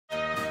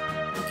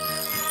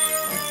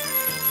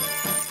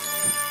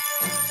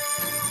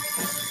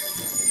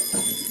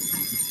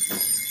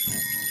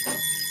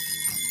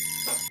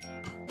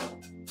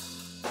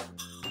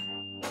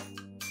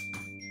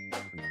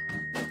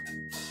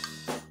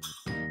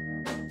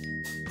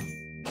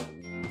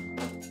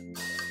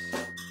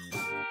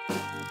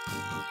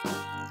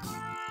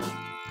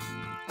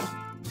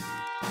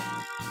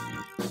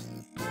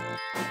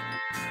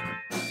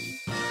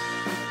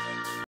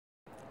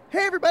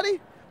Hey everybody,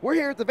 we're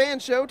here at the Van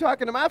Show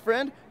talking to my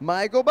friend,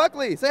 Michael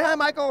Buckley. Say hi,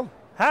 Michael.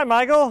 Hi,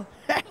 Michael.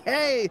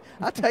 Hey,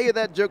 I'll tell you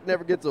that joke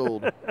never gets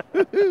old.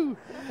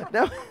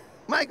 Now,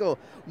 Michael,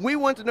 we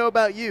want to know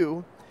about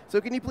you, so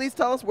can you please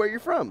tell us where you're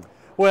from?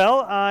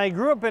 Well, I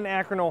grew up in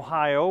Akron,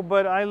 Ohio,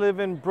 but I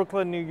live in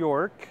Brooklyn, New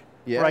York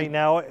right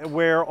now,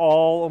 where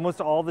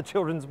almost all the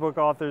children's book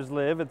authors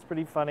live. It's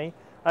pretty funny.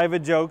 I have a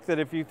joke that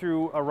if you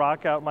threw a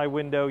rock out my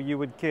window, you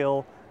would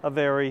kill a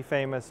very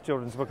famous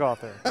children's book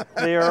author.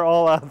 They are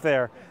all out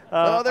there.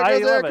 Oh, there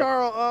goes there,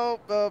 Carl.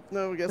 Oh,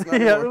 no, I guess not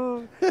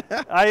anymore.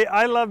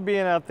 I love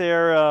being out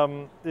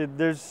there.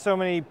 There's so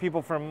many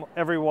people from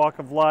every walk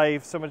of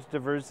life, so much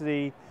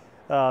diversity.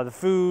 The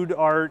food,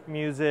 art,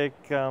 music.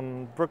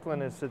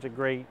 Brooklyn is such a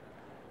great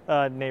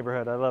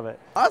neighborhood. I love it.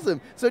 Awesome.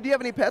 So do you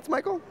have any pets,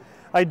 Michael?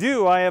 I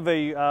do. I have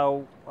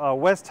a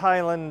West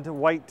Highland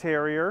White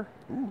Terrier,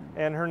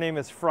 and her name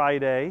is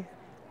Friday.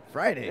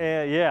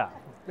 Friday? Yeah.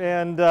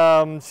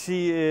 And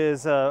she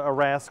is a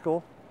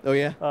rascal. Oh,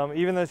 yeah?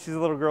 Even though she's a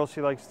little girl,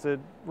 she likes to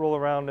roll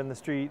around in the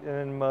street and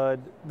in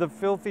mud. The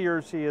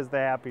filthier she is, the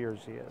happier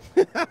she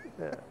is.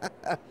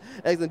 Yeah.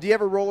 Excellent. Do you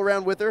ever roll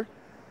around with her?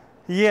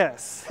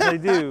 Yes, I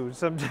do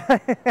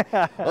sometimes.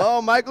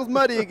 Oh, Michael's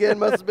muddy again.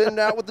 Must have been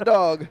out with the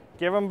dog.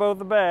 Give them both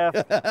a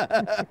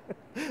bath.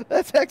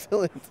 That's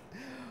excellent.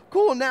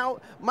 Cool. Now,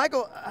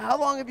 Michael, how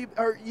long have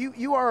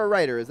you are a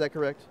writer, is that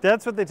correct?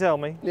 That's what they tell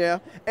me. Yeah.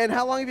 And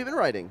how long have you been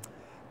writing?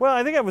 Well,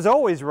 I think I was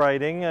always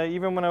writing.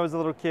 Even when I was a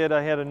little kid,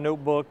 I had a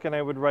notebook and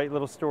I would write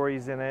little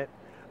stories in it.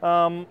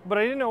 But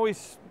I didn't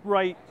always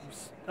write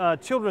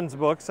children's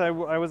books. I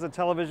was a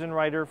television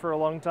writer for a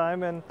long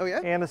time, and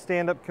and a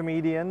stand-up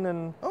comedian,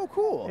 and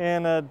cool,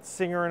 and a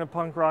singer in a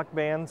punk rock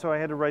band. So I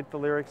had to write the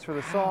lyrics for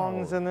the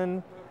songs,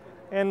 and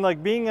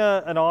like being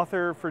an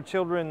author for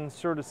children,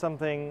 sort of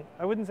something.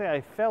 I wouldn't say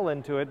I fell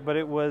into it, but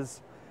it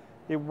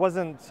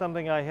wasn't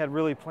something I had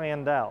really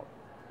planned out.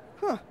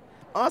 Huh.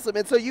 Awesome.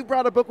 And so you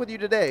brought a book with you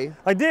today.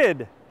 I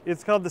did.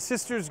 It's called The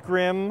Sisters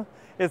Grimm.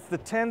 It's the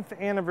 10th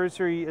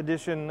anniversary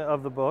edition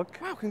of the book.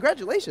 Wow,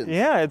 congratulations.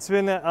 Yeah, it's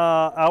been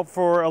out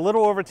for a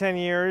little over 10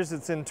 years.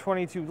 It's in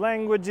 22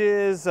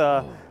 languages.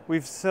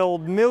 We've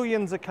sold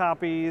millions of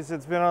copies.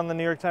 It's been on the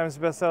New York Times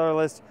bestseller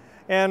list.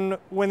 And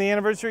when the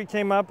anniversary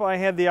came up, I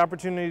had the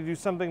opportunity to do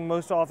something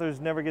most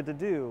authors never get to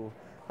do.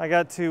 I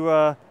got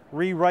to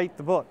rewrite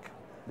the book.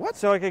 What?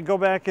 So I could go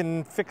back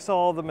and fix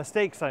all the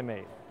mistakes I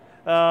made.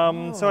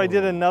 So I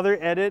did another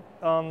edit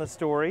on the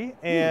story,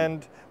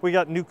 and we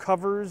got new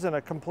covers and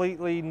a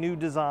completely new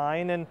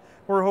design, and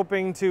we're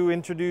hoping to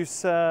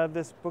introduce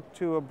this book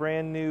to a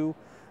brand new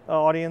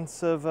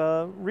audience of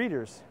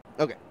readers.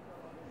 Okay.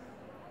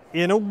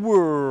 In a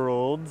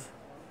world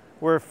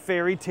where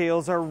fairy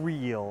tales are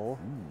real,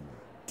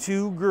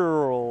 two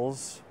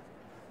girls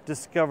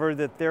discover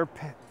that their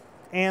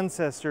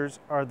ancestors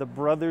are the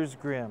Brothers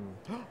Grimm,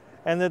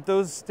 and that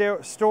those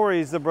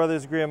stories the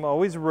Brothers Grimm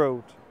always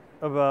wrote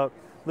about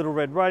Little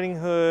Red Riding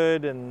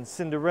Hood and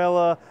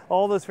Cinderella,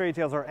 all those fairy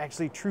tales are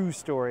actually true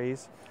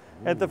stories.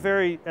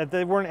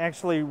 They weren't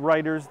actually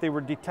writers, they were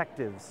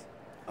detectives.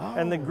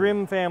 And the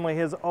Grimm family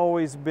has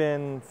always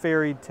been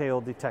fairy tale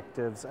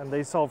detectives, and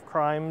they solve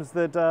crimes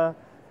that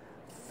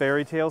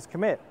fairy tales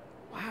commit.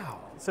 Wow.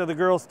 So the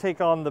girls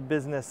take on the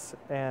business,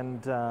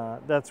 and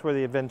that's where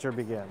the adventure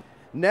began.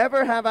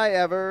 Never have I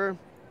ever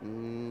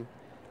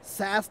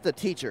sassed a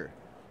teacher.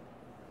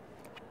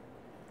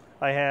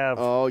 I have.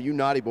 Oh, you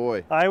naughty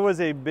boy. I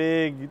was a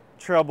big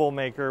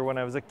troublemaker when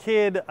I was a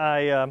kid.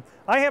 I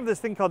have this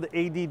thing called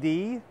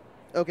ADD.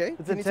 Okay.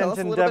 It's Can you tell us a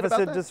attention little bit about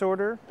deficit that?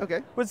 disorder. Okay.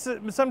 Which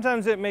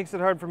sometimes it makes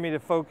it hard for me to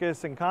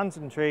focus and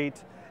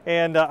concentrate.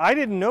 And I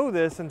didn't know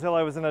this until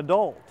I was an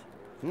adult.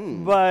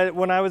 But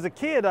when I was a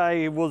kid,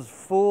 I was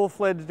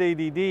full-fledged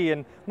ADD,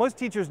 and most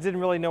teachers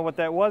didn't really know what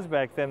that was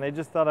back then. They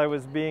just thought I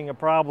was being a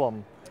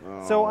problem.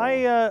 So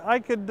I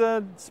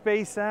could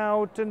space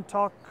out and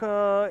talk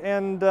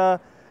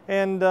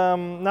and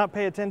not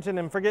pay attention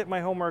and forget my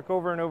homework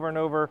over and over and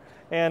over.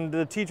 And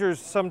the teachers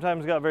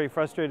sometimes got very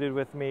frustrated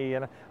with me.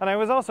 And I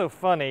was also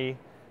funny,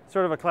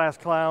 sort of a class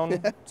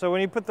clown. So when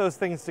you put those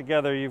things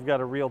together, you've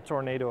got a real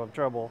tornado of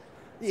trouble.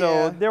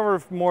 So there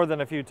were more than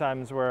a few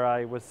times where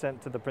I was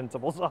sent to the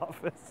principal's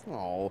office.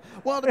 Oh,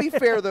 well, to be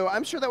fair, though,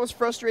 I'm sure that was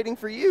frustrating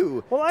for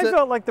you. Well, I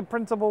felt like the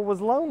principal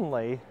was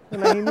lonely. You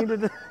know, he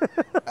needed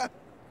to...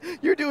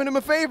 You're doing him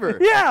a favor.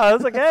 Yeah, I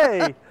was like,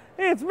 hey,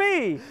 it's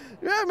me.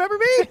 Yeah, remember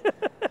me?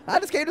 I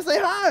just came to say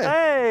hi.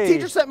 Hey.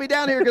 Teacher sent me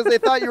down here because they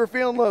thought you were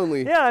feeling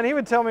lonely. Yeah, and he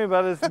would tell me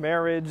about his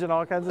marriage and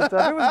all kinds of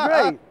stuff. It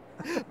was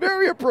great.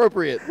 Very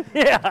appropriate.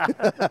 Yeah.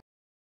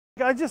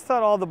 I just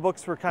thought all the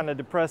books were kind of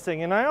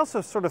depressing, and I also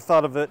sort of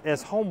thought of it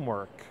as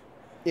homework.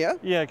 Yeah?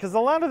 Yeah, because a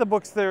lot of the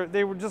books,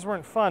 just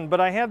weren't fun.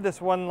 But I had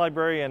this one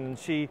librarian, and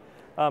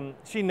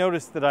she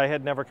noticed that I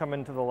had never come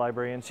into the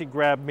library, and she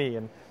grabbed me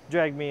and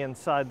dragged me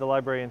inside the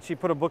library, and she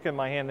put a book in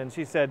my hand, and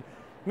she said,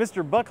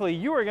 Mr. Buckley,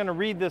 you are going to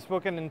read this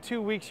book, and in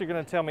 2 weeks you're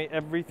going to tell me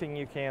everything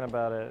you can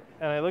about it.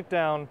 And I looked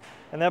down,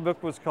 and that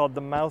book was called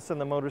The Mouse and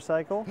the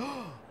Motorcycle.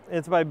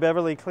 It's by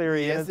Beverly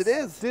Cleary. Yes, and it's it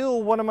is.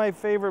 Still one of my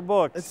favorite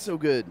books. It's so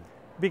good.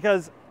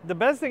 Because the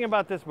best thing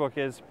about this book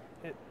is,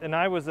 and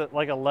I was at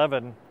like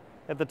 11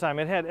 at the time,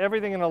 it had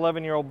everything an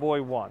 11-year-old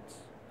boy wants.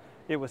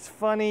 It was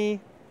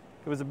funny,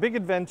 it was a big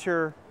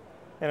adventure,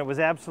 and it was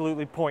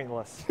absolutely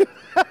pointless.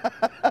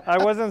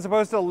 I wasn't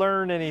supposed to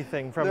learn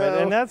anything from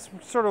it, and that's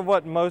sort of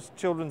what most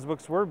children's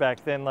books were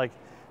back then, like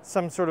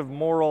some sort of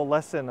moral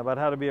lesson about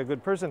how to be a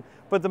good person.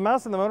 But The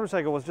Mouse and the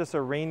Motorcycle was just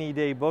a rainy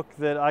day book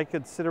that I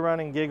could sit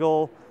around and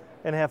giggle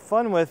and have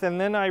fun with. And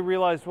then I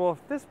realized, well,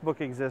 if this book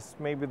exists,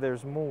 maybe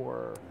there's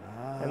more.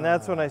 And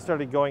that's when I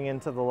started going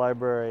into the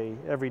library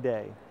every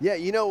day. Yeah,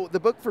 you know, the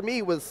book for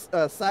me was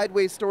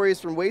Sideways Stories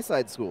from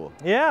Wayside School.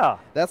 Yeah.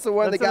 That's the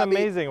one that got me. That's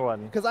an amazing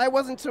one. Because I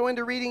wasn't so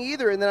into reading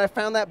either, and then I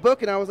found that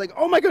book, and I was like,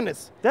 oh my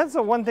goodness. That's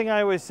the one thing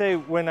I always say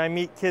when I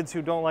meet kids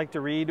who don't like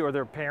to read, or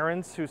their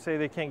parents who say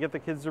they can't get the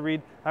kids to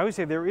read. I always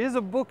say, there is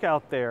a book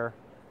out there.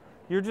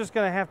 You're just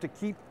going to have to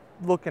keep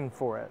looking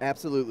for it.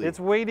 Absolutely.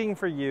 It's waiting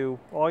for you.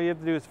 All you have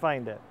to do is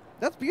find it.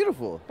 That's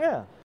beautiful.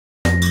 Yeah.